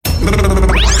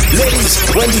Always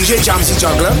when DJ Jamzy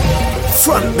juggling,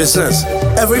 front business.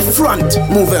 Every front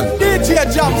moving. DJ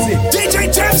Jamzy. DJ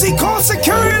Jamzy call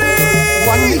security.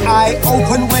 One eye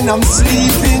open when I'm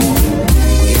sleeping.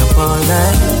 We up all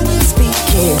night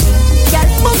speaking. Gyal,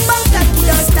 boom bang that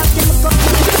don't stop till the fuck.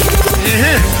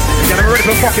 You gotta be ready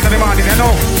for fucking in the morning, you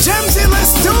know. Jamzy,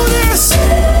 let's do this.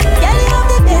 Gyal, you have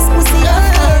the best pussy.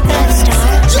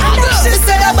 She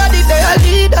said her body they a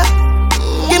leader.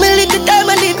 Give me a little time,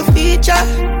 a little feature.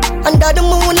 Under the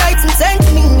moonlight and send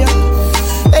me.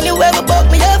 Anywhere we buck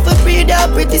me up for free, they're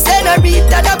pretty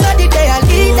senorita. That body they a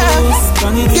leader.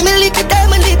 Give me a little time,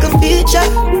 a little feature.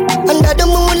 Under the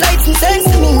moonlight and send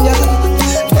me.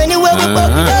 Anywhere we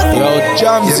buck me up. Yo,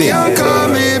 Jamzy.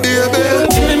 Call me baby.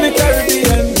 Give me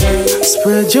Caribbean.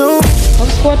 Spread you. Pop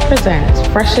Squad presents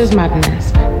Freshers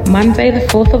Madness, Monday the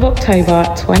 4th of October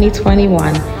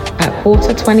 2021 at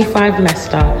Quarter 25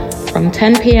 Leicester from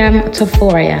 10 p.m. to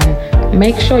 4 a.m.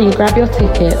 Make sure you grab your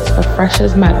tickets for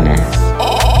Freshers Madness.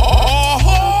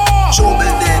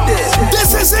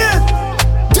 This is it.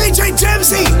 DJ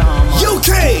Jamzy,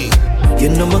 UK. You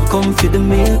know me come for the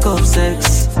makeup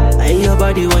sex. And your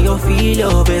body when you feel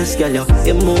your best, girl. Your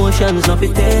emotions not fi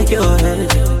take your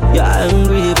head. You're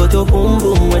angry but your boom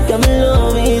boom with them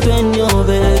love it when you're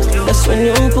vexed. That's when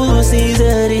your pussy's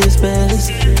at its best.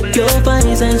 Your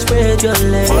thighs and spread your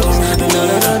legs.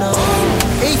 No.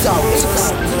 Eat out.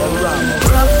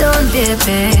 Rub down,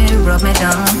 baby, rub me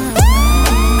down.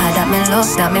 I got me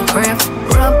love, got me grip.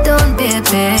 Rub down,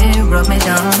 baby, rub me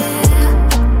down.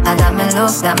 I got me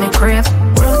love, got me grip.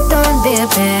 Rub down,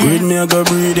 baby. Breathe me, I go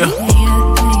breathe ya.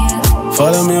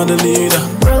 Follow me on the leader.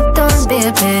 Rub down,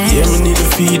 baby. Yeah, me need a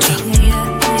feature.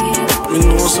 Me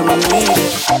know some I need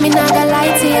it. Me not gonna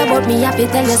lie to you, but me happy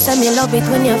tell you say me love it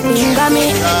when you finger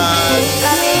me.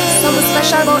 Something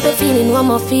special about the feeling one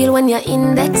more feel when you're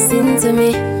indexing to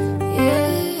me.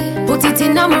 Put it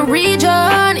in my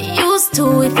region. Used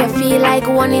to if you feel like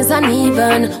one is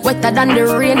uneven. Wetter than the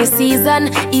rainy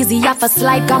season. Easy off a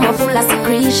slide, come a full of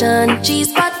secretion. Cheese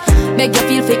spot, make you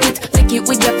feel fake it. Flick it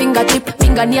with your fingertip.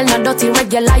 Fingernail not dirty,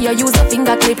 regular, you use a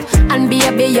finger clip. And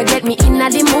baby, you get me in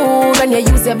the mood. When you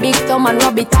use your big thumb and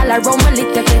rub it all around my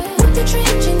little clip. Put the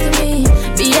trench into me.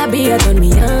 Baby, turn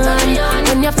me on.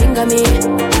 When you finger me.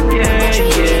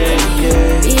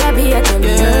 Baby, turn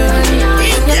me on.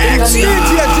 DJ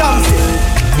Jamzy.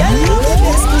 Gyal, you the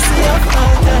best pussy of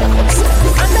all times.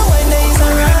 And the wine that is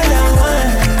around and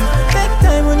wine. Take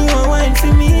time when you are wine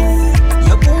for me.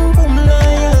 Your boom boom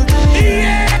loyal to me.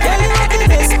 Gyal, you the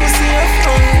best pussy of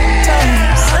all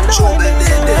times. And the wine that is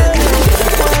around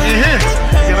and wine.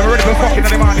 You gotta be ready for fucking in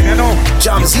the morning, you know.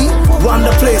 Jamzy, run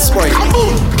the place for you.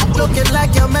 Looking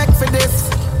like you're meant for this.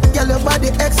 Gyal, your body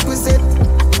exquisite.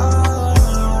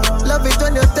 Love it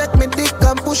when you take me dick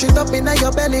and push it up in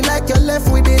your belly like you're left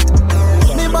with it.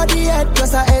 Me body head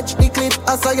plus I edge the clip.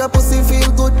 I saw your pussy feel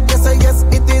good. Yes,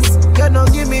 it is. You know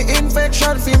give me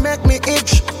infection, fi make me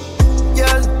itch.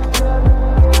 Girl,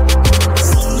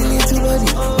 stimulate your body.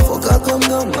 Fuck her, come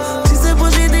down. She said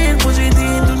push it in,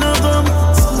 do not come.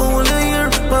 Someone wanna hear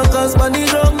my cause bunny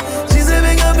drum. She said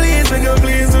make her please,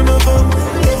 do not come.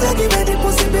 If I give her the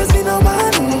pussy, best me no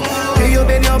man. Do you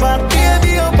bend your back,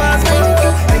 baby, your pass me.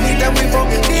 Anytime we fuck,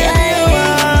 baby, you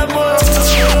want more.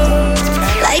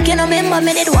 Like you know, remember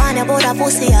me did one about a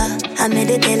pussy, yeah. I made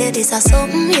it tell you this is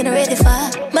something you not ready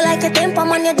for. But like a temper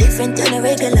man, you're different than a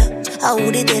regular. I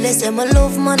would tell you say my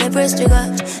love money press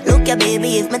trigger. Look ya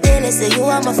baby, if my tell you say you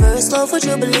are my first love, would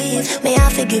you believe? May I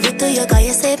forgive it to you, cause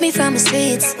you saved me from the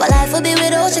streets. But life would be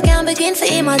without you, can't begin to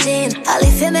imagine. All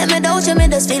if you make me doubt you, me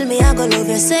just feel me, I go love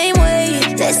you same way.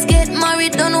 Let's get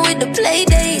married, done with the play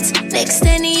dates. Next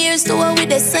 10 years, do it with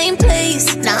the same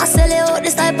place. Now I sell you out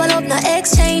this type of love, no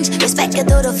exchange. Respect you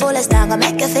to the fullest, I'm gonna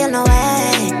make you feel no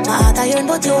way. My heart iron,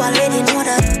 but you already know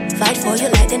that. Fight for you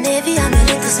like the Navy, I'm a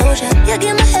little soldier. You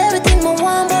give me everything, my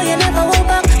one boy, you never hold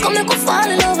back. Come make me fall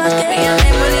in love, I carry your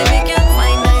name, but we can't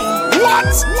find time. What?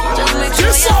 Just make sure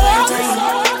you find time.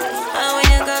 And when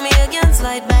you come here, you can't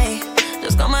slide by.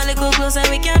 Just come a little close and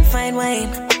we can't find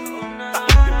wine.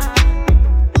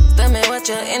 Tell me what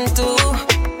you're into.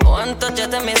 One touch, you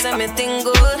tell me something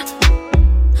good.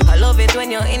 I love it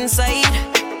when you're inside.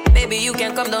 Baby, you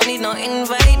can come, don't need no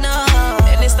invite, no.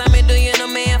 Anytime me do, you know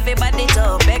me have a body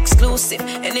top. Exclusive,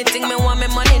 anything me want, me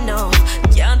money now.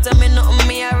 Can't tell me nothing,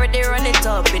 me already run it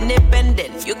up.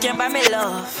 Independent, you can buy me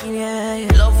love. Yeah.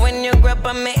 Love when you grab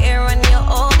on me ear and you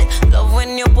hold it. Love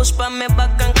when you push by me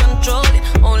back and control it.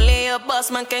 Only a boss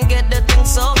man can get the thing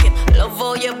soaking. Love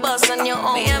how you boss on your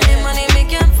own. Me and me money, me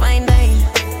can't find time.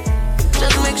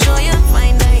 Just make sure you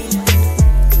find time.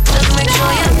 Just make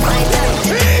sure you find time.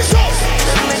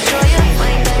 Just make sure you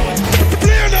find time.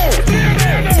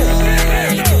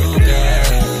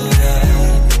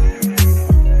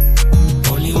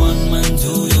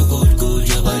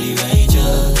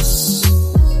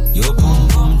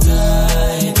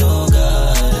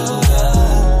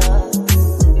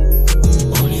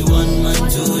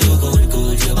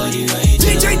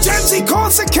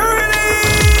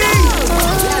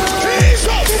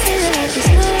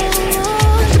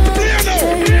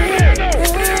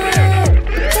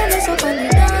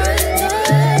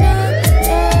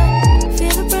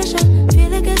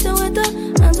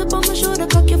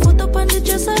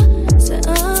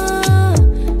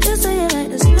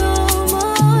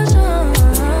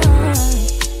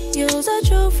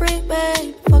 too free,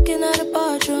 babe. Fucking at the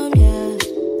bathroom, yeah.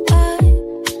 I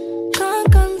can't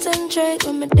concentrate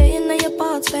when my day in your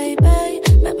parts, baby.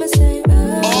 Make me say,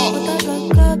 with that blood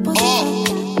clot pussy.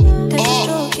 Take a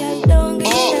stroke, yeah, don't get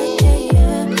that,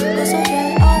 yeah. Go so,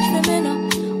 yeah, arch for me now.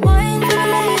 Wine for the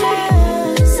lady.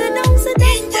 Sit down,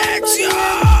 injection.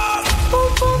 Boom,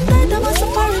 boom, tight, I must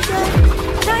apologize.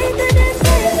 Tighter than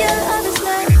tight, yeah,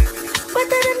 honestly.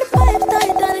 Wetter than the pipe,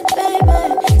 Titanic, baby.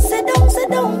 Sit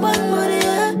down, bad body,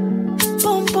 yeah.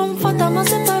 Boom, boom, fat, I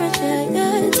must apologize,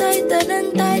 yeah. Tighter than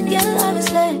tight, yeah,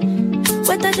 honestly.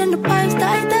 Wetter than the pipes,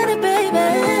 Titanic, baby.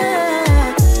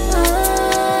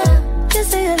 You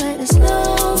say you like the slow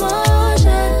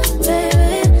motion,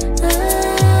 baby.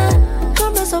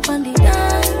 Come press up on the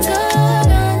dance,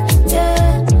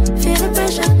 yeah. Feel the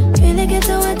pressure, feel it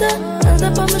getting wetter. Hands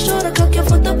up on my shoulder, cock your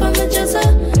foot up on my chest.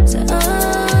 Say,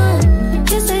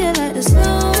 you say you like the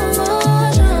slow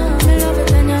motion. Me love it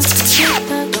when you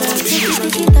tick-tock, girl, tick-tock,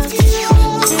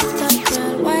 tick-tock,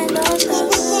 girl, wind up, tick-tock,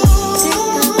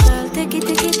 girl,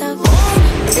 tick-tock,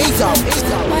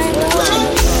 wind up,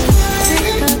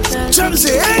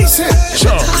 Jamzy, ace it.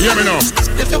 Sure, hear me now.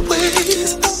 If your ways, if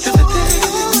your days,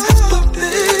 but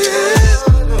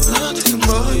there's nothing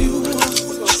more you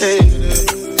say.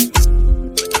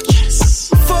 Yes.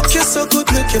 Fuck you so good,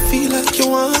 make you feel like you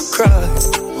want to cry.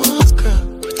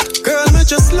 Girl, me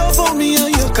just love on me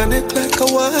and you connect like a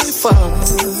Wi-Fi.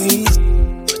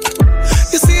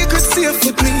 Your secret safe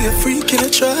with me, a freak in a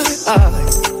try.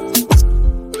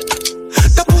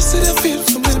 The pussy that feel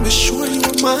for me, be sure you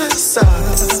on my side.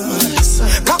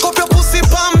 Cock up your pussy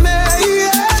pa me,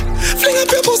 yeah. Fling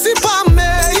up your pussy pa me,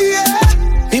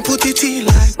 yeah. Me put it in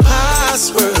like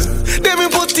password. Then me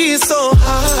put it so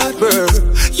hard, bro.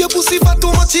 Your pussy for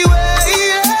too much away,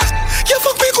 yeah. You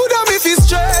fuck me good and me feel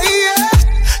straight, yeah.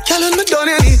 Girl, when me done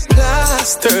you need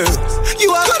plaster.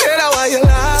 You are gonna head why you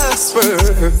last for.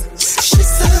 She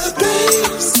said,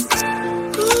 babes,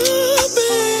 oh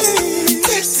babe,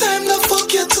 next time the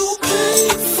fuck you too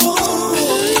painful.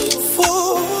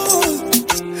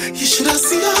 You should have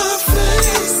seen her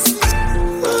face.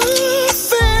 Her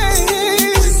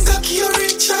face. When cocky you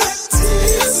reach her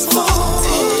tears fall.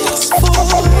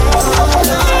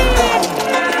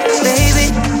 Baby,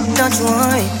 don't you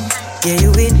worry. Yeah,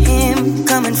 you with him,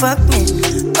 come and fuck me.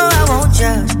 Oh, I won't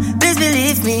judge, please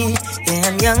believe me. Yeah,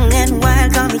 I'm young and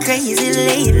wild, call me crazy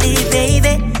lately,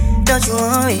 baby. Don't you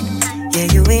worry. Yeah,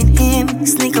 you with him,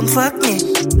 sneak and fuck me.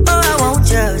 Oh, I won't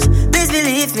judge, please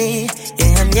believe me.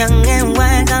 Yeah, I'm young and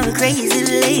wild, call me crazy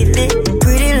lately.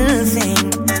 Pretty little thing,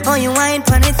 oh, you ain't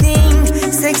funny thing.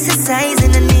 Sexy size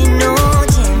and I need no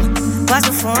gym. What's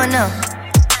the phone now?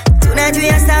 Tonight we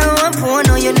are starting one phone,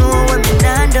 oh, you know what me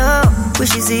not do.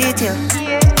 Wish is it, yeah.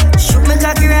 Shoot me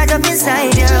cocky right up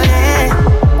inside, yeah.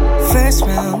 First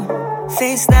round,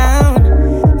 face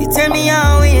down. You turn me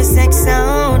on with your sex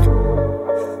sound.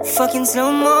 Fucking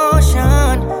slow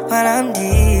motion while I'm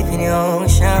deep in the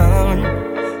ocean.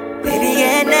 Baby,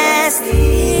 get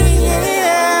nasty,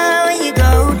 yeah. When you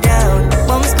go down,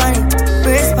 bum spinning,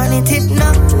 breast spinning, tip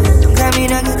now. Sometimes you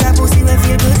know you got pussy with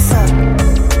your good stuff.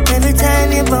 Every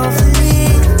time you both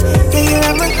leave, yeah, you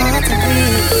have my heart to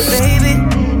beat. Baby,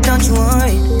 don't you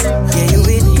worry. Yeah, you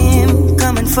with him,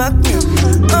 come and fuck me.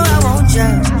 Oh, I won't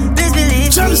judge, please believe me.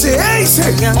 Jamzy, ace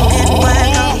it. Young and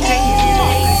wild, I'm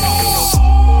crazy.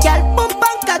 Gyal, pump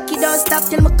and cocky, don't stop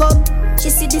till me come. She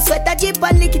see the sweater jeep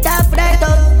and lick it off right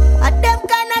up. And them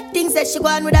kind of things that she go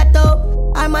on with that up.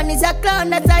 Her man is a clown,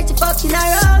 that's why she fucking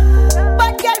around.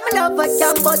 But girl, me love her,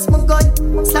 can't bust my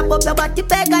gun. Slap up your body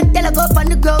peg and tell her go up on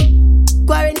the ground.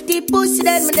 Quarantine pussy,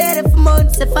 then me there for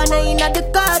months. If I know in the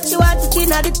car, she want to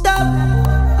in at the top.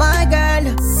 My girl,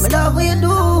 me love what you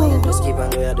do. Just keep on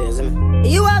doing this, man.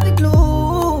 You have the glue.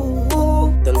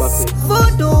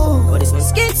 Voodoo,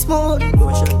 skin smooth.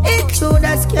 It's true,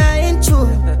 that's can't true.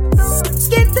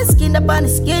 Skin to skin up on the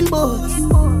skin bones.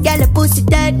 Girl, a pussy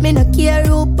tight, me no care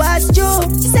who pass through.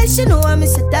 She said she know I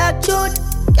miss a dark truth.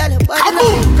 Girl, a body no.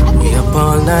 We up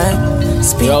all night,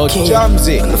 speaking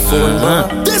Jamzy. on the phone,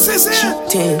 man. This is it.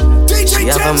 She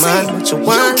DJ have a man, Jamzy. what you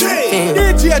want?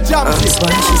 DJ Jamzy. That's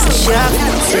why she said she have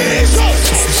nothing.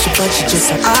 She said she but she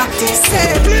just an artist.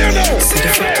 See the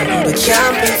fucking you but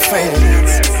can't be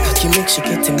friends. How you make she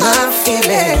get in my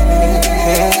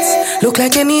feelings? Look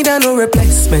like you need a no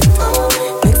replacement.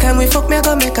 Next time we fuck me, I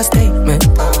gotta make a statement.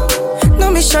 No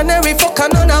missionary fuck, I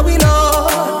know that we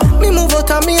know. Me move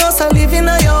out of me house and live in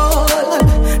a yard.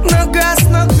 No grass,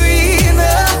 no green,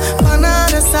 on the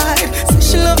other side. Say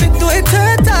she love it, do it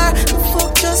her time.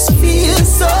 Fuck just feels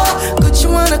so good, you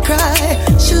wanna cry.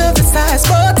 She love the size,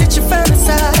 but it you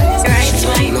fantasize.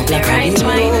 She look like a real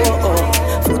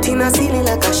foot in a ceiling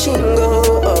like like a shingle.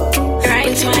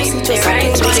 Right wine, the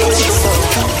right wine.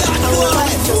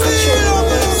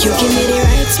 You give me the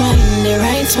right wine, the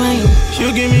right wine. You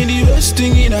give me the best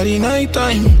thing in the night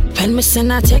time. When me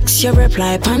send a text, you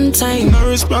reply on time. No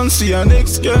response to your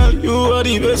next girl, you are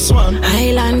the best one.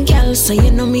 Island girl, so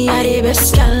you know me are the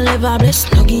best girl ever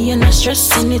blessed. No give you no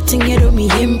stress, anything you do me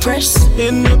impress.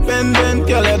 Independent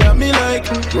girl that me like.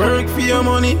 Work for your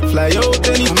money, fly out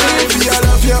anytime. For your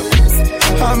love you,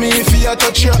 I mean for your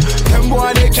touch you. Them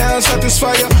boy they can't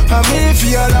satisfy you. I mean for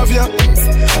your love you,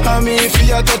 I mean for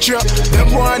your touch you. Them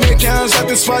boy they can't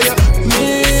satisfy you.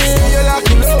 Me you like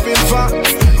me loving for.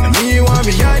 Me you want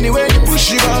me anyway you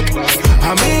push it back.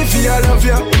 I mean for your love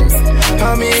you,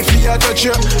 I mean for your touch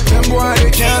you. Them boy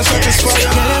they can't satisfy you.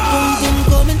 Yeah, boom boom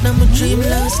coming, I'm a dream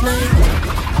last night.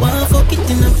 Wanna fuck it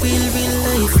in a real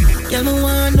life. Yeah, me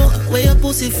wanna know where your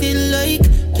pussy feel like.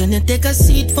 Can you take a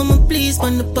seat for me please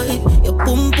on the pipe? Your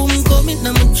boom boom coming,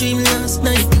 I'm a dream last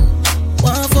night.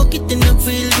 Wanna fuck it in a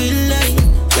real life.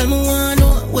 Yeah, me wanna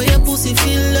know where your pussy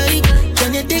feel like.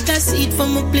 Can you take a seat for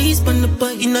me please on the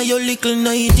pipe? Inna your little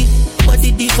nighty,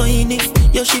 body divine it.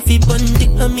 Your shifty bandit,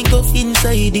 and me go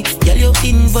inside it. Girl, you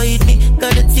invite me,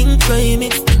 got a thing try me.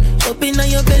 Up inna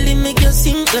your belly, make you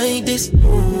sing like this.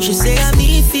 She say I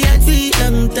me for a tweet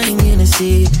long time, you know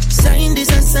say. Sign this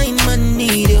and sign, man,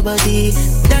 need your body.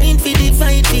 Dying for the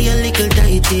fight, for your little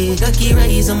tighty. Cocky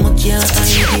rise, I'm a can't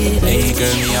hide it. Hey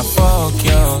girl, me a fuck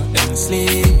you, then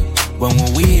sleep. When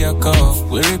we wake up,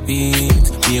 we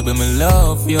repeat. Baby, me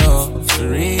love you, for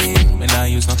real. When I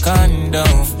use no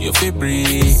condom, you feel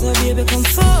breathe. So baby, come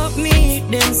fuck me,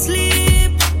 then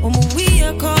sleep. When we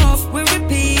wake up, we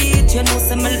repeat. You know,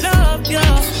 say me love you,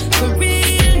 for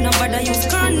real. Nobody use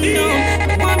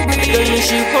condom, one breathe. Tell me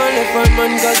she want left her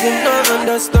man, cause him not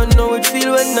understand how it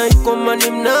feel when night come and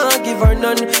him not give her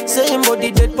none. Same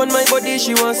body dead on my body,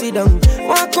 she want sit down.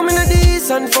 Want come in the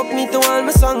east and fuck me to all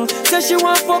my song. Say she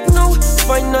want fuck now,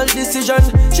 final decision.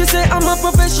 She say I'm a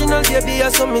professional, baby, I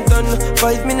saw me done.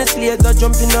 5 minutes later,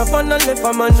 jump in a van and left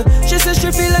a man. She say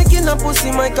she feel like in a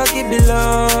pussy, my cocky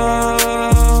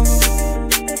belong.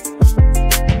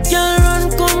 Girl,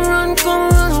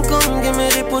 come, give me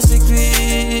the pussy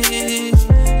quick.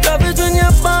 Love it when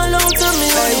you fall out to me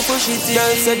when you push it in.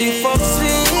 Girl, say the fuck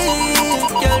sweet.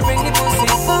 Girl, bring the pussy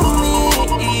for me.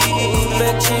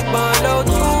 Make she fall out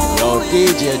to me. Yo,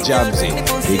 DJ Jamzy,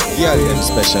 the girl them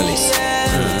specialist.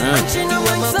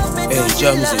 Hey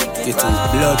Jamzy, it's a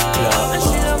blood clot.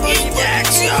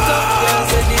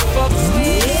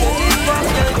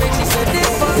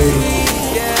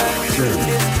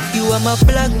 You are my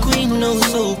black queen, no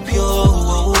so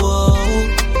pure.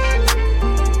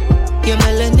 Your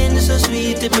melanin so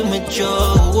sweet, it be my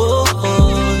joy.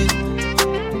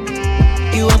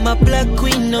 You are my black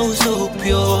queen, no so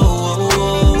pure.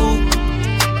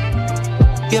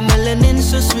 Your melanin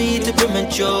so sweet, it be my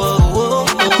joy.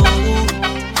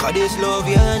 Cause this love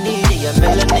you need, your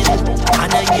melanin.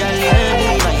 And a girl you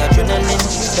need, my adrenaline.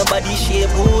 Your body shape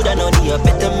good, I know the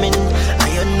vitamin.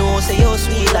 And you know say you're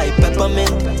sweet like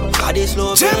peppermint. Cause this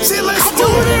love you need, let's do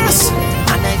this.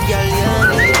 and a girl you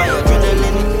need, my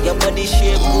adrenaline. Your body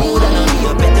shape good, I know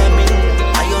the vitamin.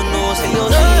 And you know say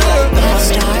you're sweet like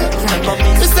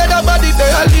peppermint. Me say that body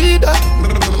they a leader.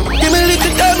 Give me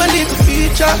little time, a little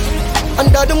feature.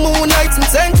 Under the moonlight and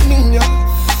send me,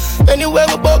 yeah. Anywhere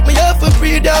we buck me up for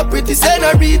breeder. Pretty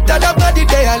senorita, that body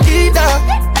they a leader.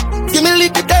 Give me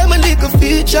little time, a little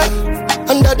feature.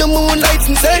 Under the moonlight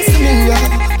and send me,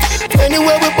 yeah.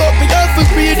 Anywhere we buck me up for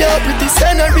breeder. Pretty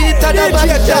senorita, that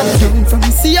body they a leader. From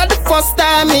see you the first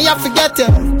time, me I forget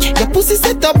you. Your pussy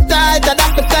set up tight, I'd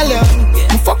have to tell you.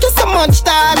 Me fuck you so much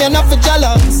time, you're not for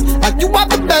jealous. Like you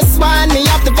have the best one, me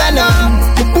have the venom.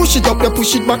 You push it up, you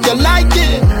push it back, you like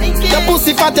it. Your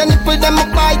pussy fat and nipple, them I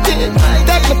bite it.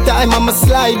 Take my time, I'ma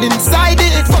slide inside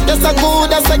it. Fuck you so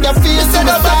good, that's like your feel so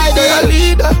beside it.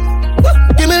 Leader.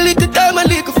 Give me a little time, a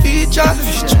little feature.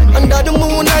 Under the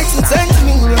moonlight and send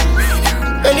me.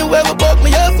 Anywhere we buck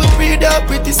me up for breeder.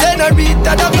 Pretty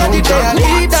senorita, that body they a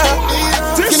leader.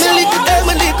 Give me a little time,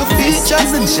 a little feature.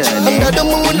 Under the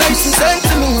moonlight and send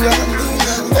me.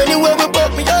 Anywhere we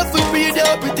buck me up for breeder.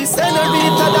 Pretty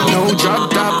senorita, that no drop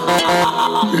top.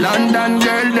 London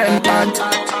girl them hot.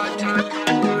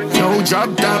 No drop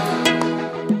top.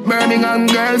 Birmingham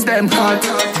girls them hot.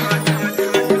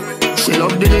 She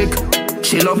love the dick,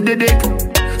 she love the dick.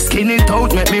 Skin it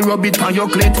out, make me rub it on your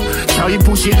clit. Try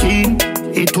push it in,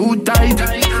 it too tight.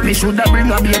 Me shoulda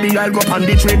bring a baby, I'll go on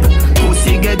the trip.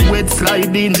 Pussy get wet,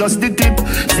 slide in just the tip.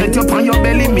 Set up on your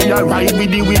belly, me a ride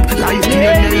with the whip. Like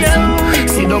Nelson,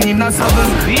 sit down in a saddle.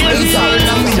 It's all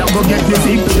now, me a go get the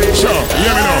zip. Sure,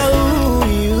 hear me now.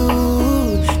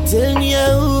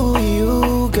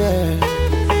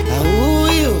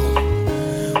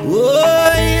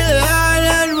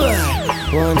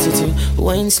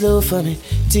 Wine slow for me,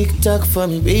 tick-tock for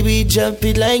me. Baby, jump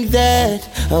it like that.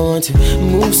 I want to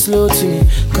move slow to me,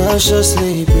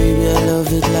 cautiously. Baby, I love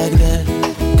it like that.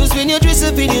 Cause when you dress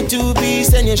up in your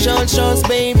two-piece and your short shorts,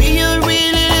 baby, you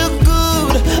really look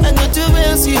good. I got to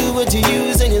ask you what you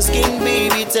use on your skin,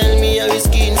 baby. Tell me how your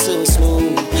skin so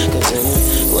smooth. Cause I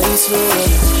want one slow,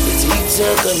 the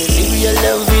tick-tock on me. Baby, I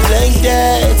love it like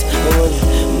that. I want to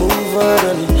move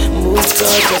on it, move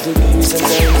cautiously, baby,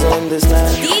 sometimes on this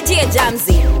line. DJ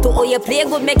Jamzy, to all you play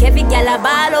good, make every gal a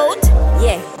ball out.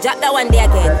 Yeah, drop that one there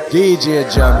again. DJ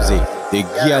Jamzy, the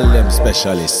Gyal them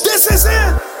specialist. This is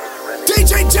it!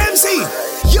 DJ Jamzy,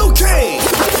 UK!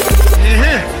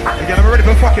 You're gonna be ready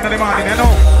for fucking in the morning, you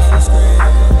know?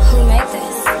 Who made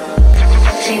this?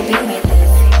 JB made this.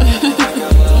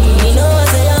 You know I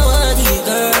say I want you,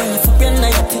 girl. You fuck your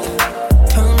night.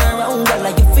 Turn around, girl,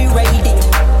 like you feel ride it.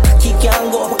 Cocky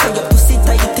can't go up, cause your pussy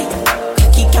tight.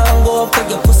 Cocky can't go up, cause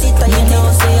your pussy tight. You know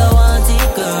I say I want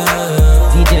it,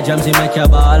 girl. DJ Jamzy make your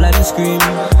ball and scream.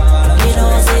 You know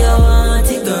I say I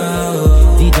want it,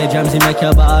 girl. DJ Jamzy make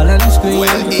your ball and scream.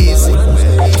 Well, easy.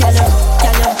 Gala,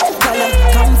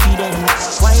 confident.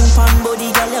 Wine pan body,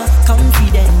 gala,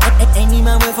 confident. Any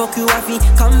man will fuck you happy,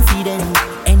 confident.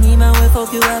 Any man will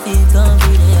fuck you happy,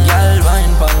 confident. Girl,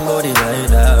 wine pan body like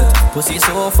that. Pussy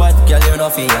so fat, girl, you know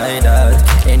fi hide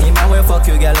that. Any man will fuck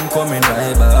you, girl, I'm coming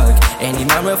right back. Any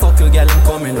man will fuck you, girl, I'm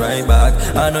coming right back.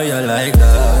 I know you like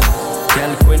that.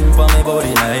 Girl, queen for me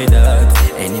body like that.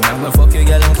 Any man will fuck you,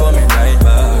 girl, I'm coming right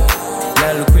back.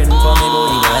 Girl, queen for me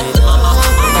body like that.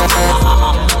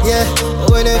 Yeah,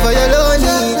 whenever you're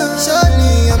lonely,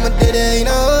 shortly, I'm a dead in a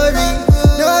hurry.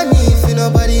 No need for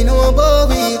nobody know about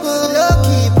me.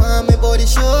 Lucky on my body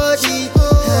shortly.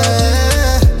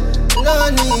 Yeah,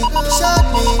 lonely,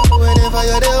 shortly, whenever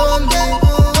you're the hungry.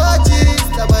 OG,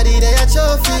 the body they a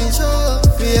trophy.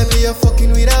 Baby, you're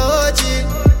fucking with a OG.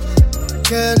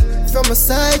 Girl, from a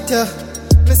side, yeah,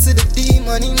 me see the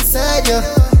demon inside you.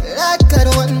 Like I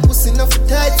don't want pussy enough for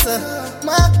tight, sir.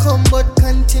 My come but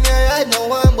continue right now,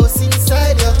 one bus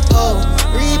inside you. Oh,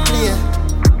 replay.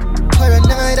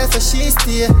 Paranoid, that's what she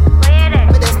stay.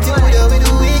 But the studio with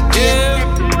the weekend.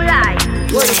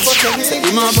 What the fuck are you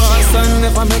saying? My boss and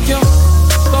never make you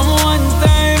come one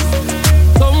time.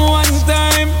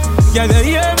 Yeah, they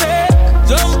hear me.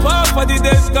 Jump off of the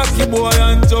desk, cocky boy,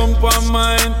 and jump on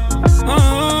mine.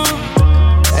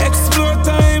 Explore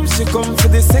time, she come for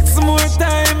the sex more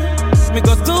time. Me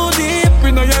go too deep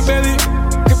in your belly.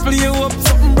 Cripple you up,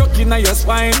 something broke in your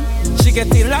spine. She get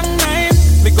the long knife.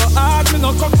 Me go hard, me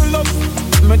no couple up.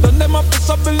 Me done them up to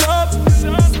double up.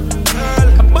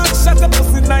 A back shot the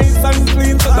pussy nice and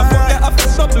clean, so the fuck you have to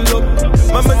double up.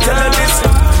 Mama tell her this.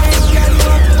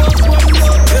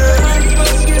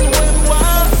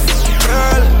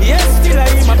 Yes, still I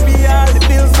am a pay all the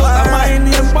bills, so I'm my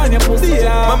name on your pussy.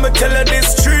 Mama tell her this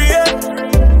straight.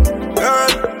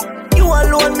 Girl, you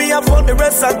alone, me I found the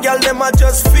rest of girl, them I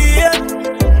just fear.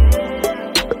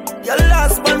 Your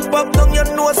last man pop down, you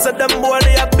know, so them boy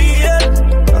they a beat.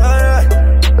 Alright,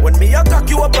 when me I cock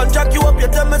you up and jack you up, you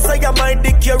tell me say you my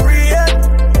dick you real.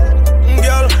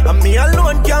 Girl, and me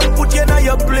alone can't put you in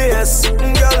your place.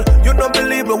 Girl, you don't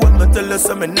believe me when me tell you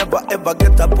so me never ever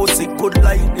get a pussy good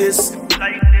like this.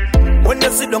 When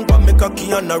you sit down for me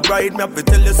cocky on the ride, me have to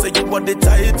tell you say you want the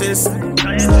tightest.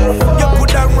 You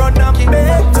coulda run and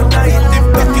beg tonight. If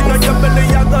cocky on your belly,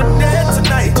 you got dead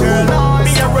tonight, girl.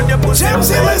 Me a run your pussy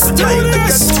let's do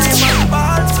this.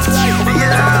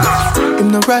 Him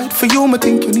no right for you, me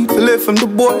think you need to live him. The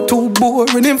boy too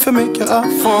boring, him for make you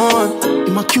have fun.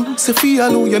 Him accuse if he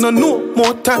alone, you know no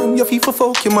more time. You feel for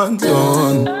fuck your man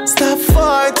done. Stop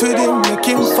fight with him, make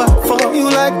him fight for you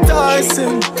like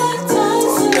Tyson.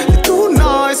 You're too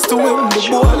nice to him, the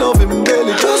boy love him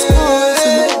barely, just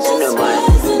poison.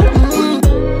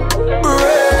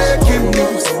 Breaking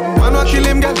news, man wa kill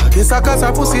him, girl. Kiss her cause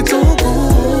her pussy too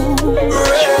good.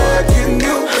 Breaking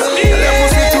news, girl, her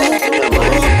pussy too good.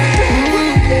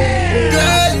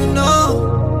 Girl, you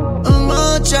know how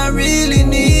much I really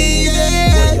need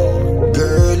it.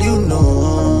 Girl, you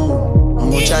know how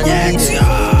much I need it.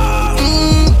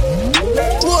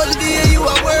 All day you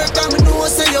at work and me know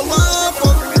say you want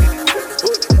fuck.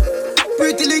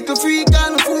 Pretty little freak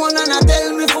on the phone and I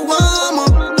tell me for warm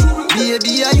up.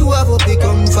 Baby, you have a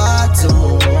become fat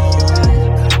zone.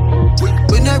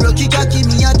 When I rocky cocky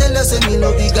me, I tell her say me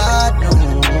love you God no.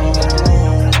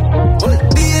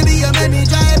 Baby, you make me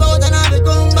drive out and I will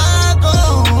come back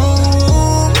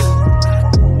home.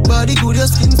 Body good, your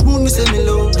skin smooth, me say me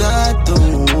love that too.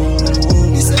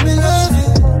 Me say me love you.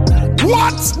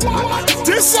 What?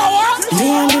 This hour? Me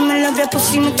and him, I love your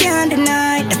pussy, me can't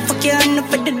deny. The fuck you enough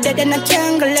for the dead and I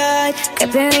can't go lie.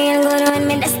 Keep it real good when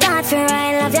me the start for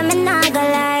right. Love you, me not go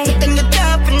lie. Then you're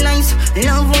tough and nice.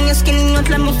 Love when you're skinny out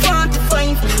like my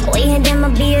 45. We hit them my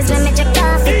beers when me check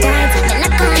off the times. Then I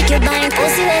can't keep buying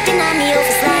pussy waiting on me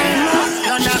over slime.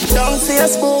 You're not down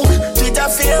Facebook, Twitter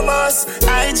famous,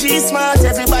 IG smart,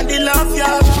 everybody love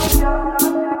you.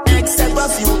 Except a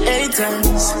few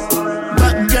haters.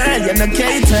 But girl, you're not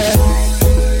catered.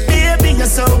 Baby, you're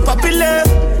so popular.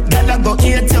 Girl, I go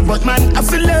hate you, but man, I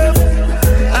feel love.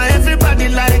 Everybody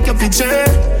like your picture.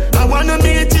 I wanna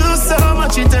meet you so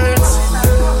much it hurts.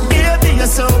 Baby, you're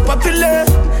so popular.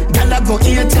 Girl, I go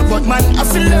hate you, but man, I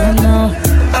feel love.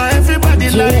 Everybody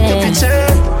like your picture.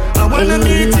 I wanna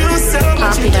meet you so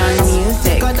much it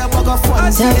hurts. Gotta walk off one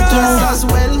as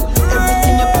well.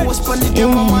 Everything you post on the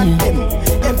game, I want them.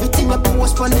 Everything you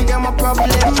post on the game, a problem.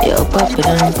 Yo, pop it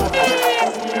on.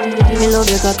 Me love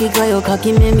your cocky, cause your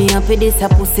cocky make me happy. This a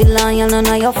pussy lion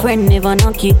and your friend never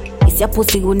knock it. It's your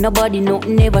pussy good, nobody,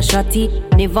 nothing never shotty.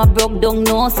 Never broke down,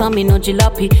 no, so me no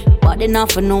jalopy. But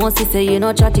enough for no, she say you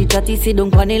no chatty. Sit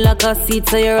down funny like a seat.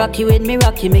 So you rocky with me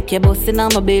rocky, make you bustin'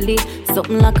 on my belly.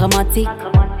 Something like a matty.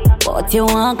 But you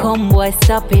want come, boy,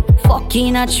 stop it.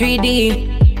 Fucking a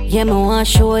 3D. Yeah, me want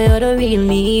show you the real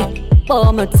me.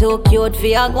 But me too cute for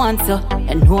your guanto.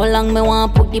 And how long me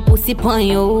want put the pussy on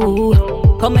you.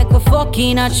 Come make a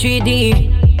fucking a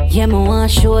 3D. Yeah, me want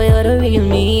show you the real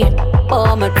me.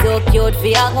 Oh, me too cute for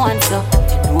your guanto.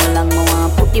 And how long me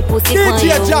want put the pussy on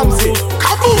you. Jamzy.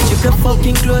 You can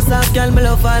fucking close up, girl, me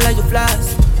love all of your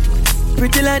flaws.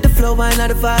 Pretty like the flow, wine of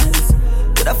the vibes.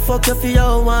 Could I fuck you for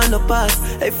your one no pass?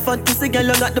 Hey, fantasy girl,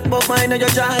 you got the pop wine on your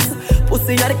jazz.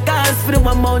 Pussy are the cars for the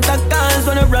one amount of cars.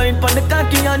 Wanna ride on the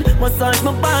cocky and massage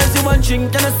my balls. You want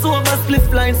drink and a sober split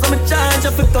line. So me charge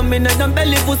if you come in and your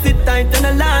belly pussy tight and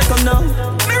a lie come now.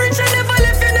 Me rich and never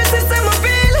left in the system of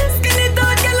feel. Skinny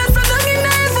dog, girl, so long in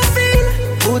never feel.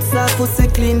 Boots off, pussy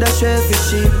clean, that's Chevy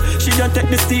sheep. She don't take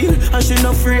the steel and she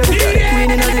not afraid. Queen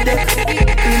in the deck,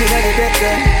 queen in the deck,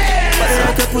 girl. But I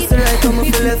like a pussy right on my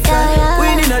left side.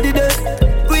 Queen in the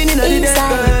deck, queen in the deck,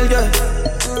 girl, yeah.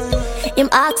 Him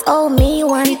ask, oh, me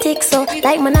one tick so.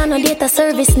 Like man, I no data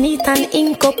service, neat and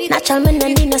ink up. Natural man, no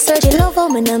need no surgery. Love how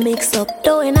me no mix up.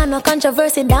 Though in no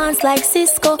controversy, dance like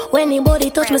Cisco. When anybody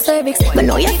touch my cervix, but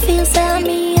know you feel say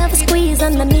me have a squeeze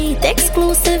underneath.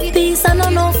 Exclusive piece, and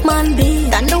enough man be.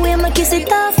 And the way me kiss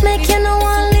it off, make you no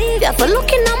one leave. You for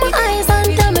looking at my eyes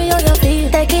and tell me how you feel.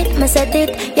 Take it, me said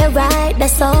it, you're right,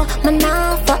 that's all. Me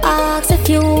now for ask if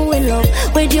you in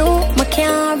love with you. Me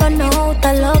can't run out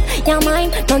of love. You're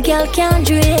mine, no girl can't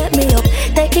drape me up.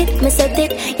 Take it, me said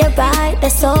it, you're right,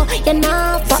 that's all. You're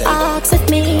not for ask with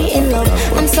me in love.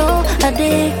 I'm so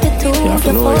addicted to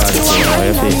the fuck you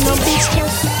are. No bitch.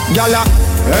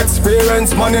 Gyal,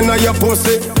 experience man in your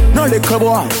pussy. No little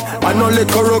boy, and no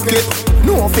little rookie.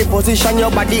 No fi position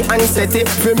your body and set it.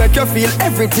 Fi make you feel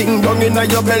everything down in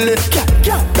your belly.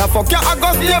 The fuck you a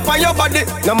go sleep on your body.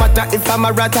 No matter if I'm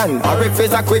a rattan or if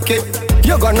it's a quickie.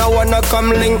 You gonna wanna come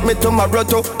link me tomorrow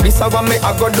too. This is what me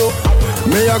a go do.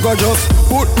 Me a go just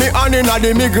put me hand in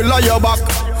the middle of your back.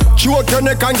 Choke your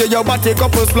neck and get your body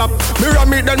couple slap. Me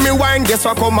ram it then me wine, guess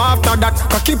what come after that?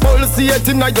 Cocky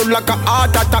pulsating in you like a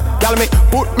heart attack. Tell me,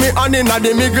 put me hand in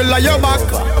the middle of your back.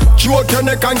 Choke your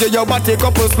neck and get your body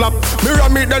couple slap. Me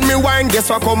ram it then me wine,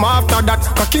 guess what come after that?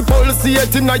 Cocky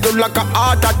pulsating in you like a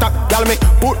heart attack. Tell me,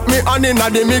 put me hand in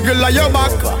the middle of your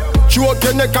back. Choke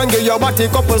your neck and get your body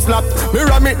couple slap. Me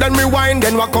ram it then me wine,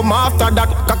 then what come after that?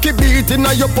 Cocky beating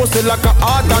in your pussy like a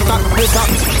heart attack. This a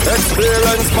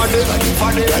experience body.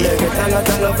 You get a lot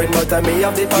of loving, but I me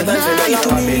have the potential. You lie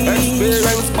to me.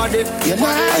 Experience body. You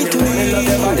lie to me. Love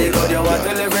your body, but you want to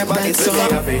tell everybody to be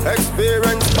happy.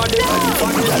 Experience body.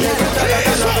 You get a lot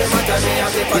of loving, but I me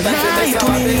have the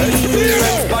potential.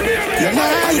 Experience body. You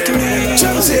lie to me.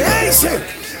 Jamzy, hey,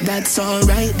 that's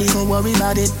alright, don't worry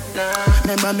about it.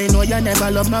 Remember me know you never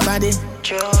love my body.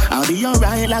 I'll be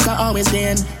alright like I always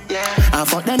been. I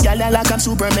fuck them gyal like I'm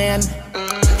Superman.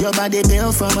 Your body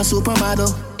built from a supermodel.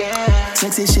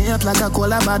 Sexy shape like a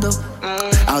cola bottle.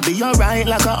 I'll be alright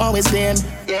like I always been.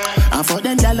 I fuck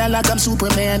them gyal like I'm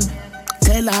Superman.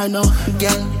 Tell her no.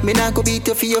 Girl, me not go beat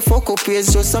you for your fuck up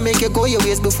ways. Just to make you go your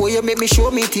ways before you make me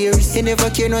show me tears. You never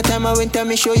care no time I went and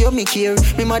me show you me care.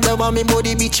 Me mother want me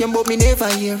body bitchin' but me never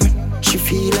hear. She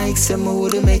feel like someone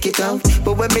wouldn't make it out.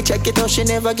 But when me check it out, she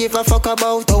never give a fuck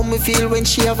about how me feel when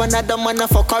she have another man a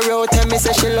fuck her out. Tell me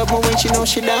say she love me when she know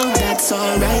she down. That's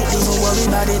alright, don't worry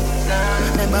about it.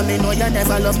 Remember me know you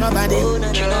never love nobody.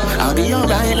 I'll be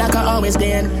alright like I always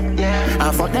been.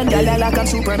 I fuck them gyal like I'm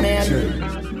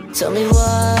Superman. Tell me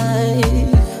why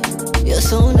You're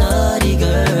so naughty,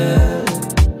 girl.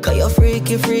 Cause you're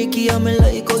freaky, I'm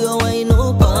like, oh, you ain't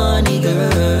no bunny,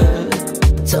 girl.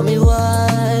 Tell me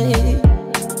why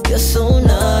you're so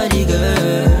naughty,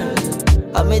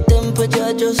 girl. And my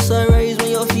temperature just rise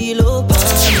when you feel up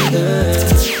on me,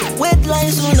 girl. Wet like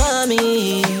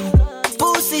tsunami,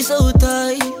 pussy so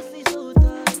tight.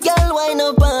 Girl, wine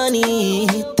up on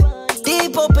it,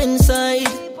 deep up inside.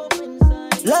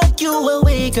 Like you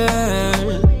away,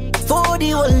 girl, for the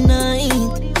whole night.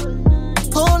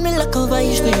 Hold me like a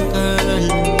vice girl.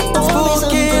 Hold me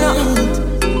some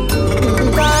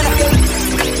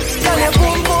Girl, your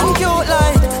boom boom cute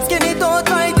like skinny toe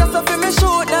tight, that's up in me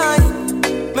shoot like.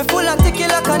 Me full and ticky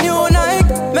like a new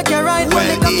Nike. Make you ride when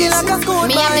me cocky like a school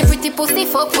Me bike. and the pretty pussy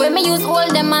fuck where me use all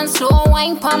them and slow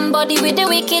wine pan body with the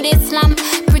wicked Islam.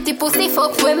 Pretty pussy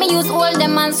fuck where me use all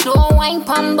them and slow wine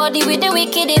pan body with the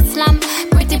wicked Islam.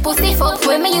 Pretty pussy fuck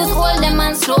where me use all them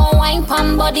and slow wine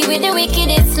pan body with the wicked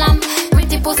Islam.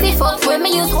 Pretty pussy fuck where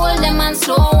me use all them and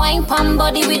slow wine pan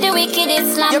body with the wicked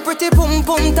Islam. Your pretty boom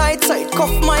boom tight side,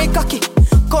 cuff my cocky.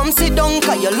 Come sit down,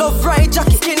 cause you love right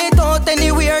jockey. Skin it out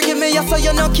anywhere, give me a so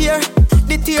you no care.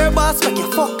 The tear boss make you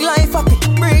fuck life happy.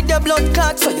 Breathe the blood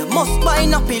clot, so you must buy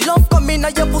nappy. Love come in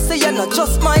at your pussy, you not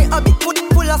just my habit. Put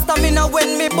full of stamina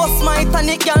when me bust my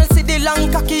tonic. Girl, see the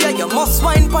long cocky, yeah, you must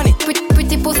wine pan it.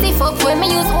 Pretty pussy fuck where me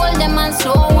use all them and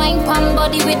slow wine pan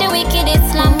body with the wicked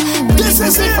Islam. Pretty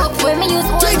pussy fuck where me use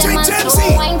all them and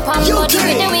slow wine pan body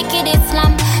with the wicked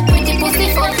Islam. Pretty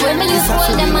pussy fuck where me use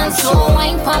all them and slow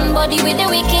wine pan body with the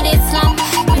wicked Islam.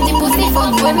 Pretty pussy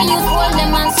fuck where me use all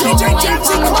them and slow wine pan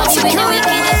body with the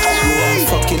wicked Islam.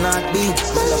 Fucking heartbeat,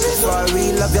 love you for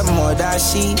real, love you more than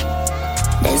she.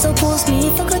 Then suppose me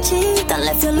if I could cheat and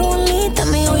left you lonely, tell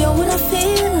me how you woulda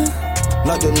feel.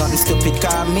 No do nothing stupid,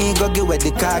 call me, go get where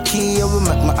the car key, you will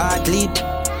make my heart leap.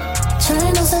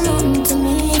 Try not say nothing to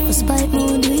me, if you spite me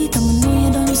with it, I'ma know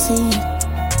you don't see.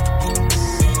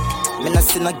 Me not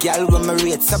see no girl when me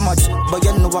rate so much, but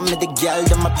you know I'm the girl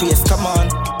that my praise, come on.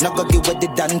 Now go get where the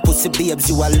damn pussy babes,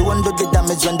 you alone do the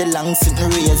damage when the long sitting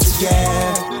race,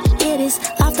 yeah. It is,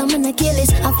 after me na kill this,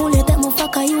 I fool you that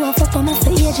motherfucker, you a fuck on me for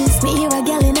ages. Me hear a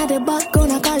girl in the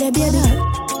background, I call you baby.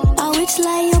 I which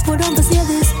lie you put on to say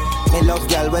this. Me love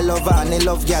girl, we love her, and me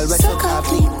love girl, we so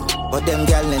happy. But them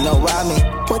girl, they know why me.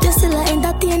 But you still a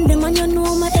entertain them and you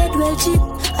know my head well cheap.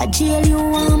 I jail you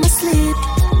while I'm asleep.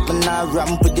 When I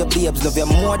ramp with your babes, love you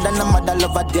more than a mother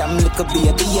love a damn little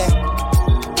baby, yeah.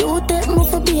 You take me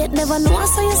for bait, never know I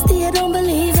saw you stay, don't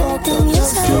believe everything you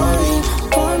say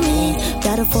for me.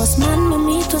 You're the first man with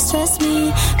me to stress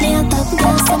me. Me and top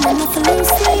girl, so I'm not feeling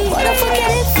sleep. What the fuck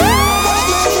is it for?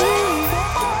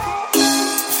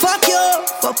 Fuck you,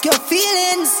 fuck your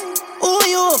feelings. Ooh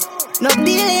you, no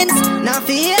dealings, not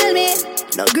feel me,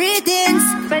 no greetings.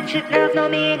 Friendship love no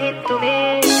meaning to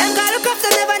me. Them gotta craft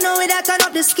them never know it, I turn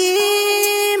up the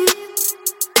scheme.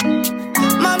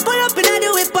 Man pull up in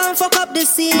the whip and fuck up the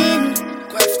scene.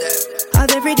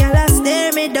 Have every girl that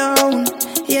stare me down.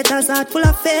 Haters heart full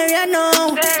of fear, you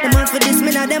know. The man for this,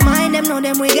 me not them mind, them know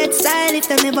them we get style if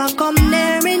they never come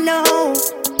near me, no.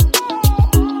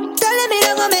 Tell me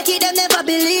you gon' make it, them never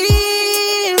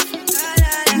believe.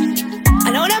 I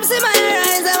know them see my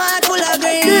eyes, them heart full of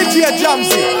grief. DJ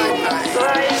Jamzy.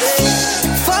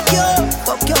 Fuck you,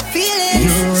 fuck your feelings.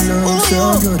 You look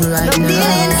so good right no now.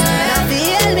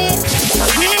 Feelings, not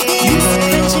feel me. You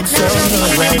look so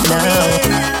good right now.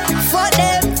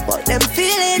 Fuck them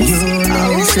feelings. You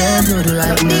look so good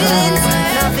right now.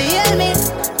 Not feel me.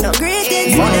 No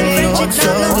greetings. You look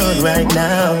so good right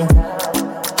now.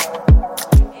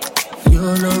 You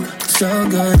look so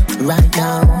good right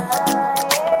now.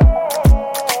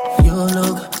 You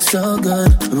look so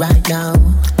good right now.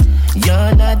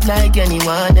 You're not like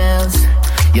anyone else.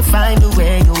 You find the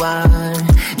way you are.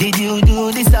 Did you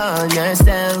do this on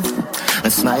yourself? A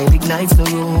smile ignites the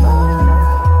room.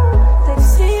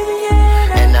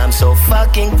 And I'm so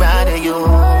fucking proud of you.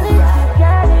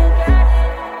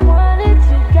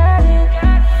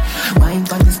 Wine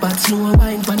on the spot, slow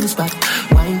wine on the spot.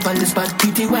 Wine on the spot,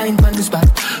 pretty wine on the spot.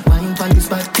 Wine on the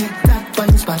spot, tick tock on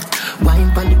the spot.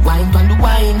 Wine on the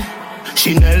wine.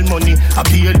 Chanel money, I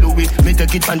pay Louis. Me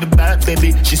take it from the back,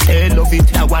 baby. She say love it.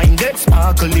 That wine get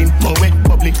sparkling, more wet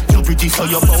bubbly. You're pretty, so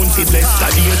you're bouncy blessed.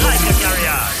 That you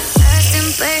First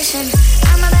impression,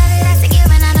 I'm about it, that's a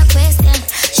given, not a question.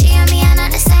 She and me are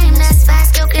not the same. That's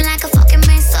fast, looking like a fucking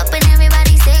mess up in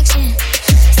everybody's section.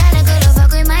 Started good to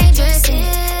fuck with my dressing.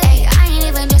 Hey, I ain't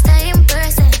even just a in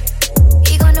person.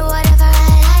 He gon' do whatever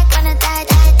I like, gonna die,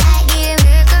 give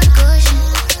me a concussion.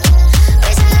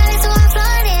 Wish I got it so I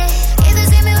floated. If you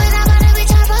see me with, I'm gonna be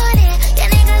your body. Your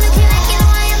nigga looking like you know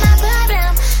I am my problem.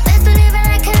 Best believe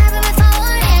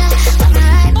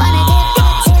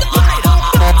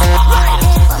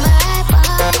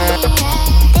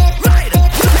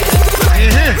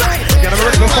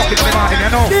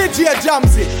DJ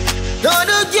Jamzy. No,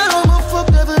 no girl, I'm a fuck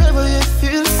never ever you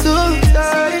feel so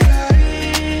tight.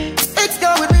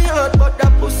 Ex-girl with me heart, but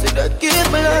that pussy that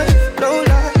give me life, no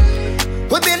lie.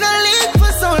 We've been a league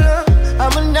for so long,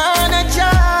 I'm a non-choice.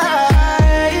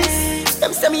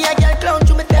 Them say me a girl clown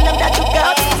to me, tell them that you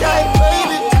got me tight,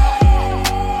 baby.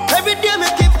 Every day me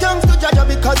give thanks to Jaja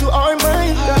because you are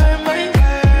mine.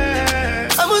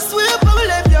 I'm a sweep, I will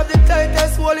let you have the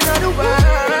tightest wall in the world.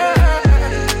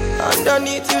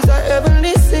 Underneath you's a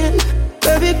heavenly sin.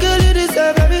 Baby girl, you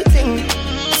deserve everything.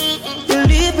 You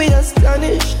leave me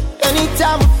astonished.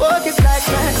 Anytime we fuck, it's like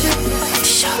magic.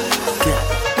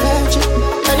 Magic.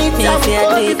 Anytime we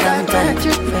fuck, it's like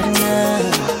magic.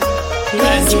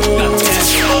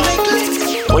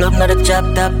 Pull up, not a chop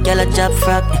top, girl a chop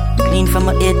frog. Clean from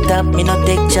my head top, me not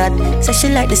take chat. Say she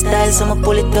like the style, so I'ma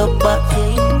pull it up back.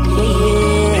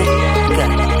 Yeah.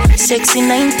 Sexy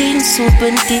 19, so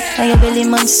 20, and your belly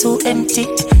man so empty.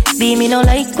 Be me no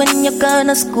like when you gone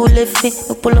to school if it.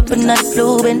 You pull up in that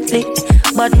blue Bentley.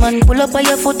 Bad man pull up on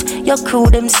your foot, your crew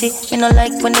them see. Me no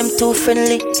like when them too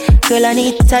friendly. Girl, I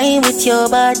need time with your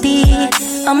body.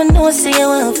 I'ma know say you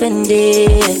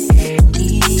offended.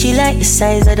 She like the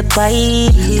size of the pie.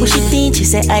 Push it in, she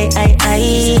say I.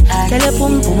 Tell her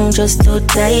boom boom just too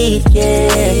tight,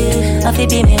 yeah. I feel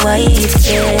be me wife,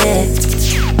 yeah.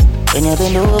 When you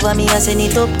bend over me, I send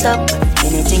it up top.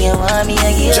 Anything you want me,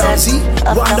 I give Jamzy,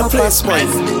 that. run the place, man.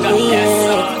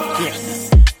 Yeah.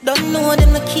 Don't know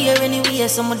them not care anyway,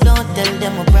 so I don't tell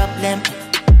them a problem.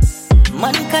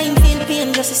 Mankind feel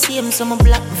pain just the same, so I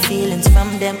block my feelings from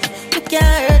them. You can't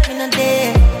hurt me no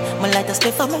day. My light a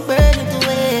step from my burning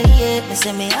away. Yeah, me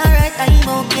say me alright, I'm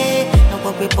okay. No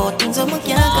worry about things so I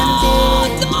can't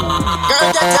contain.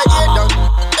 Girl, get your hair done.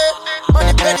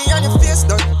 Money penny on your face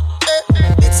done.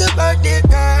 It's a birthday,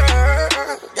 girl.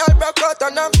 Y'all broke out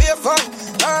and I'm beer fun.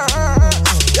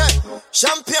 Yeah,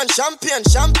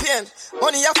 champagne.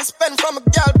 Money you have to spend from a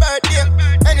girl birthday.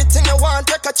 Anything you want,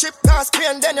 take a trip, cause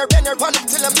Spain. Then you run it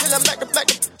till them like the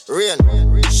rain.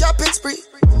 Shopping spree,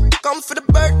 come for the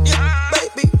birthday,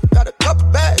 baby. Got a couple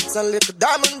bags and little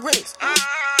diamond rings.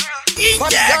 She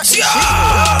suck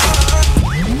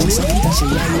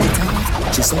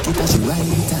it and she ride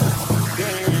it off.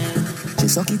 She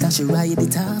suck it and she ride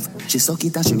it off. She suck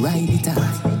it and she ride it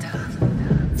off.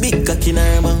 Big cock in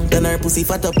her mouth and her pussy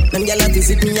fat up. Them gyal a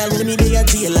visit me all when me dey a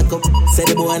jail lock up. Say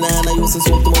the boy nah used to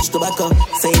smoke too much tobacco.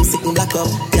 Say him sitting black up,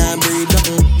 can't breathe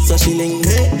nothing. So she link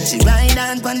hey. She ride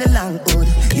on the long hood,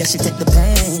 yeah she take the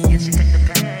pain.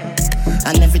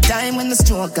 And every time when the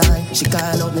stroke on, she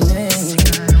call out my name.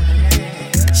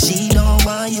 She don't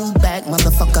want you back,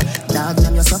 motherfucker. Dog,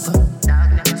 damn you suffer.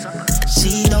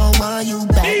 She don't want you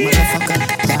back, motherfucker.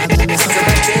 Dog, damn you suffer.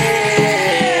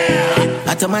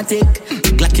 Automatic,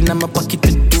 Glock in my pocket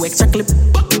with 2 extra clip.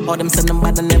 All them send them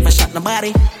bad and never shot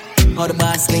nobody. All the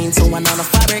bars clean, so one on the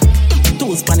fabric.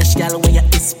 2 Spanish gal when you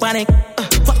Hispanic.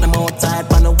 Fuck them outside,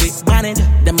 pan a wig bonnet.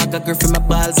 Them I got grip in my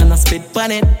balls and I spit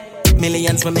pan it.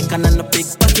 Millions we make on a big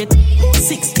pocket.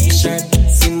 6 t-shirt,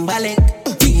 symbolic.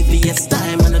 TVS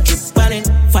time and a drip on it.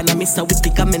 Find a Mr. Witty,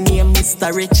 come in name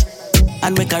Mr. Rich.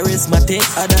 And make a charismatic,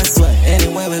 that's why.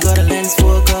 Anyway, we got a lens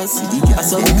focus. I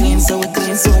saw we clean, so deep.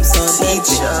 Big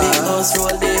house,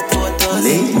 roll the photos.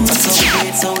 I saw we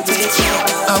great, so deep.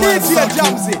 I want to fuck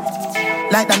you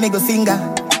like that middle finger.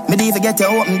 Me even get you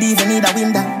open, me even need a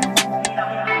window.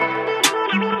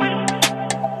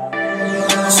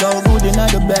 So good in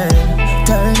the bed.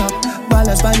 Turn up,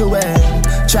 balance by your way.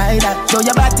 Try that, show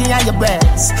your body and your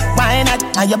breasts. Why not?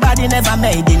 And your body never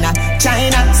made in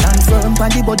China. Stand firm on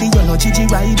the body, you're no Gigi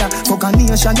rider. Fuck a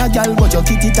nation, a girl, but your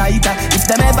kitty tighter. If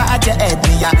them ever at your head,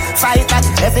 me a fight that.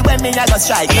 Everywhere me a go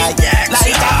strike like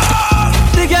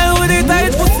that. The girl with the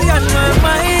tight pussy on my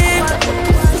mind.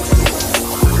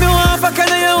 Me want fuck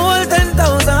and you hold 10,000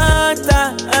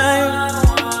 times.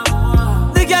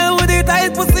 The girl with the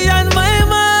tight pussy on my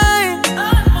mind.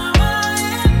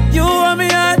 You want me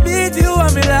heartbeat, you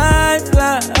want me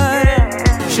lifeline.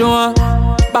 She want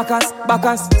Bacchus.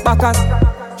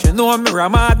 She know me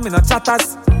ramad, me no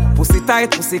chatters. Pussy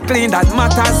tight, pussy clean, that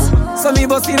matters. So me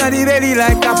bust inna the belly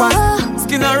like tapas.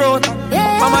 Skin a road.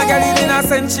 Mama girl in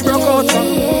innocent, she broke out.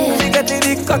 She get the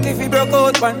big cock if he broke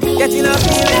out one. Get in a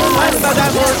feeling, faster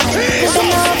than most.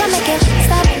 Bend over, make it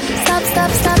stop it.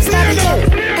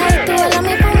 Tight to all of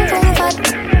me boom fat.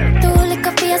 Too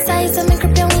liquor for your size, so me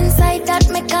grip you inside that.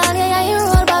 Me call you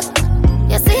roll back.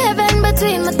 You see heaven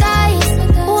between my thighs.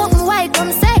 Walk me white,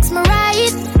 come sex me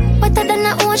right. Wetter than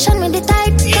the ocean with the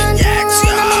tide. Can't turn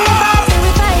around, I'm in the bath to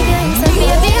revive you. So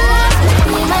baby, love,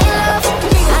 be my love.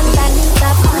 And that is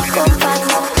that come fast.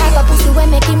 Have a pussy when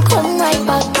make him come right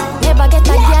back. Never get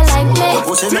a girl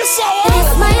It's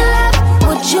my love,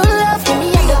 would you love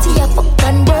me? I got to your fuck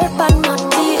and dirt pan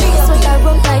money. So I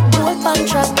run like gold pan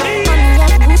trap. Money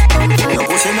and good pan. Your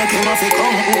pussy make him have to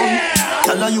come home.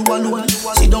 Tell her you alone.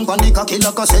 Sit down on the cocky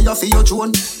like I say you feel your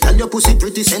throne. Tell your pussy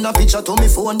pretty, send a picture to me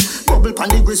phone. Bubble pan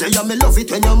the grizzly, yeah, me love it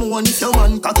when you moan. If your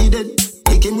man cocky dead,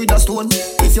 kick him with a stone.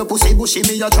 If your pussy bushy,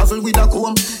 me a travel with a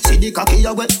comb. See the cocky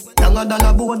a wet, younger than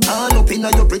a bone. All up in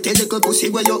your pretty little pussy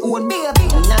where you own. Baby,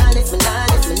 finale.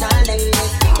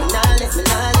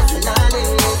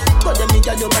 But them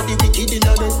nigga you got the wicked in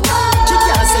a bed. She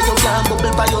can't say you can't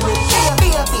bubble by your bed.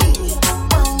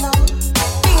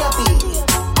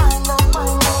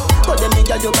 But them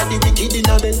nigga you got the wicked in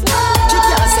a bed. She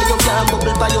can't say you can't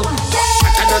bubble by your bed.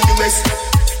 Better than the rest.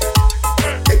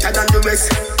 Better than the rest.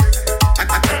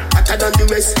 Better than the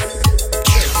rest.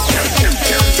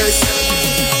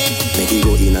 Make it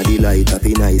go in a delight, up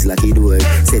in eyes like it door.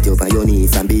 Set you on your knee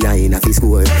from behind a fi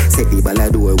score. Set the ball a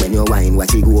door when you wine,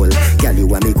 watch it goal. Girl, you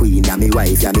are me queen, and me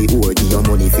wife, and me whore. Give your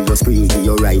money for your spree, give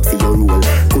your right for your rule.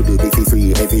 Could do be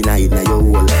free every night, now your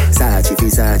whole. Sachi fi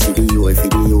Sachi, Dior fi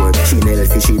Dior. Chanel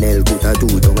fi Chanel, put a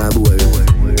two tongue a bowl.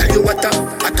 Tell you what,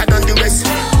 better than the rest.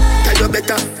 Tell you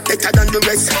better than the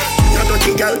rest. No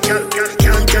dirty girl,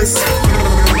 can't just.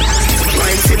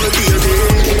 Wine for me baby.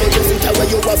 Where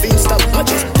you have in stop, I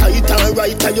just tight and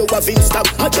right and you have in stop.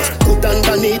 I just put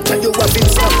underneath and you have in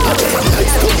stop. I just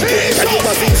nice to the gate and you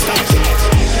have in stop.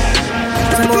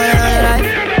 Some boy in your life,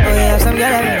 oh you have some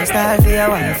girl that style for your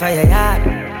wife for your yard.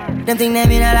 Them think they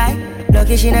mean a lie,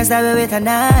 lucky she not stab with a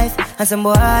knife. And some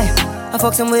boy, I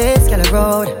fuck some ways, girl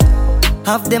road.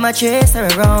 Half them a chase her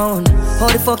around. How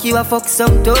the fuck you a fuck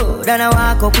some toad? And I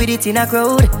walk up with it in a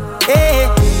crowd. Hey,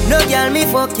 no girl me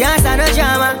fuck, can't stand no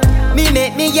drama. Me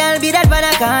make me girl be that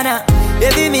banana.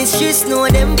 Baby miss, she know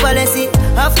them policy.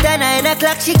 After 9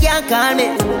 o'clock she can't call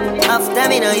me. After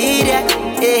me no hear that,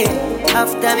 yeah.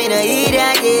 After me no hear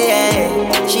that,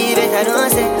 yeah. She better know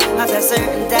say, after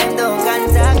certain time don't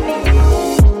contact me.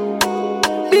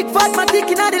 Big fat man dick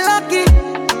inna the lucky.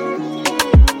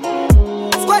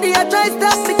 Squaddy a try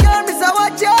stop me, girl me so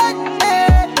watch it.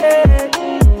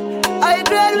 I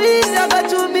dread weed I got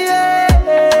to me,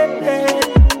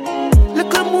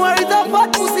 little more is a fat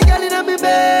pussy girl in me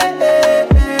bed.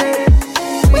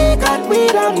 We got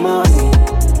weed and money.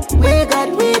 We got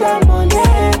weed and money.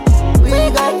 We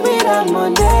got weed and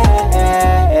money.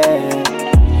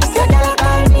 Your girl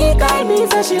call me,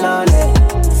 say she lonely.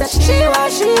 Say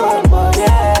she want money.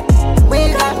 We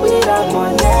got weed and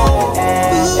money.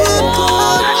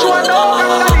 She want no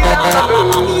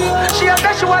she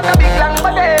said she want a big long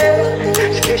body.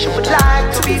 She said she would like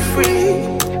to be free.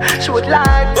 She would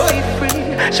like to be free.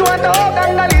 She want a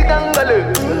gangali.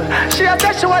 She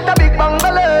said she want a big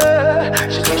bungalow.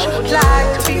 She said she would like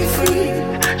to be free.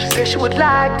 She said she would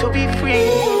like to be free.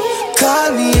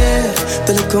 Call me, yeah.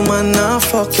 The little man now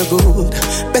fuck you good.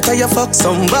 Better you fuck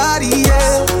somebody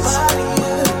else.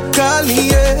 Call me,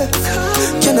 yeah.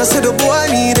 Can I say the boy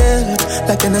need help?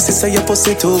 Like can I say your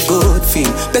pussy too good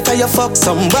feel? Better you fuck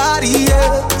somebody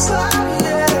else.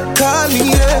 Call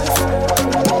me, yeah.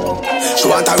 She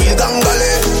want a real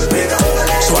gangale.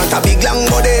 She want a big long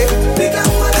body.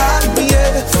 Call me,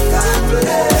 yeah.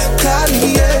 Call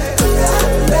me, yeah.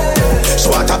 She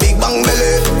want a big bang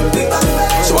belly.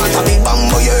 She want a big bang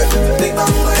boy.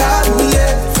 Call me,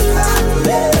 yeah.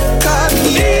 Call me,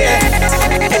 yeah.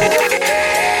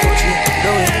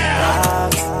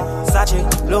 Sachi,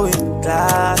 Louis,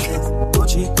 glasses,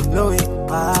 Gucci, Louis,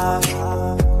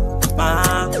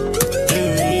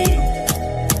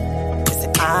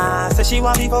 Say she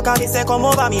want me fuck and me say come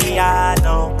over me yard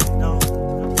now.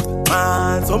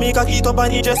 Man, so me cock it up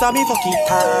and he just a me fuck it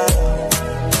hard.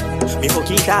 Me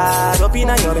fuck it hard up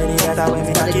inna your belly that when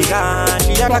me cock it gone.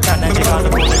 She a cock and she gone.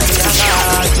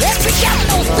 Every girl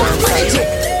knows stop manage it.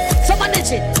 So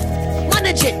manage it,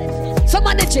 manage it, so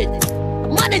manage it,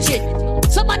 manage it,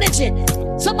 so manage it,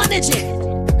 so manage it.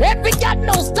 Every girl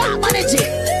knows stop manage it.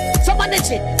 So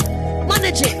manage it,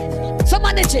 manage it, so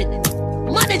manage it,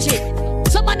 manage it,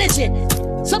 so manage it,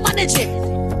 so manage it.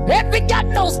 Every girl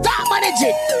knows stop manage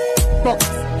it. Box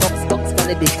for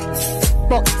the dick.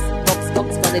 Box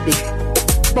for the dick.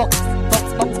 Box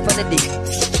for the dick.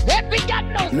 Every girl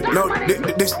knows stop manage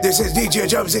it. This is DJ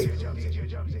Jamzy.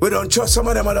 We don't trust some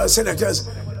of them other selectors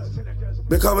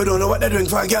because we don't know what they're doing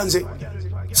for Ganzi.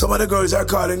 Some of the girls are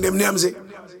calling them Namzy.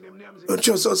 Don't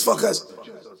trust those fuckers.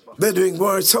 They're doing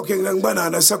more sucking than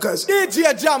banana suckers.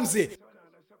 DJ Jamzy.